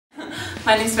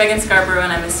My name is Megan Scarborough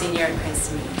and I'm a senior at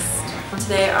Cranston East.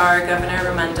 Today our Governor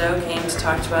Raimondo came to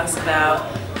talk to us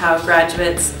about how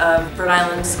graduates of Rhode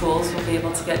Island schools will be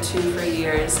able to get 2 free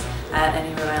years at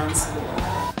any Rhode Island school.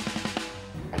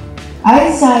 I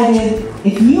decided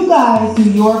if you guys do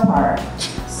your part,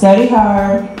 study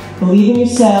hard, believe in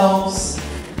yourselves,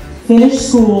 finish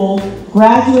school,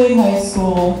 graduate high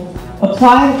school,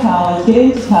 apply to college, get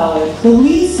into college, the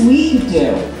least we could do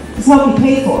is help you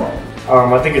pay for it.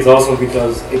 I think it's awesome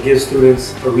because it gives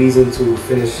students a reason to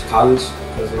finish college,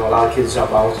 because a lot of kids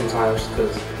drop out sometimes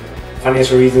because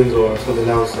financial reasons or something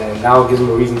else, and now it gives them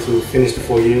a reason to finish the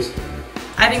 4 years.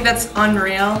 I think that's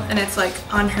unreal and it's like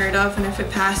unheard of, and if it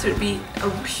passed it would be a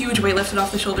huge weight lifted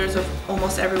off the shoulders of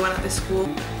almost everyone at this school.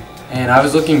 And I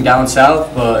was looking down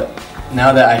south, but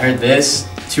now that I heard this,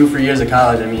 2 free years of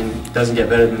college, I mean, it doesn't get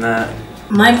better than that.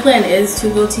 My plan is to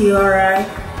go to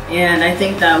CCRI, and I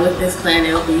think that with this plan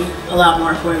it'll be a lot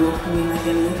more affordable for me and my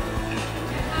family.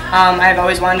 I've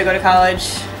always wanted to go to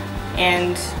college,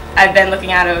 and I've been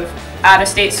looking out of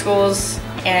state schools,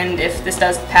 and if this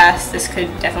does pass, this could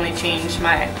definitely change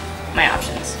my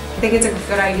options. I think it's a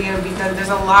good idea because there's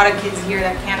a lot of kids here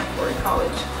that can't afford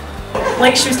college.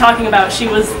 Like she was talking about, she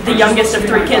was the youngest of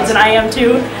 3 kids and I am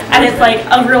too, and it's like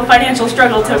a real financial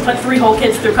struggle to put 3 whole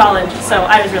kids through college, so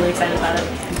I was really excited about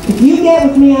it. If you get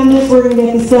with me on this, we're going to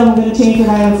get this done, we're going to change Rhode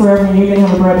Island forever, and you're going to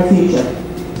have a brighter future.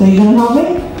 So you going to help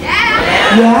me?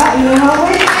 Yeah! Yeah? You going to help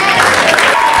me?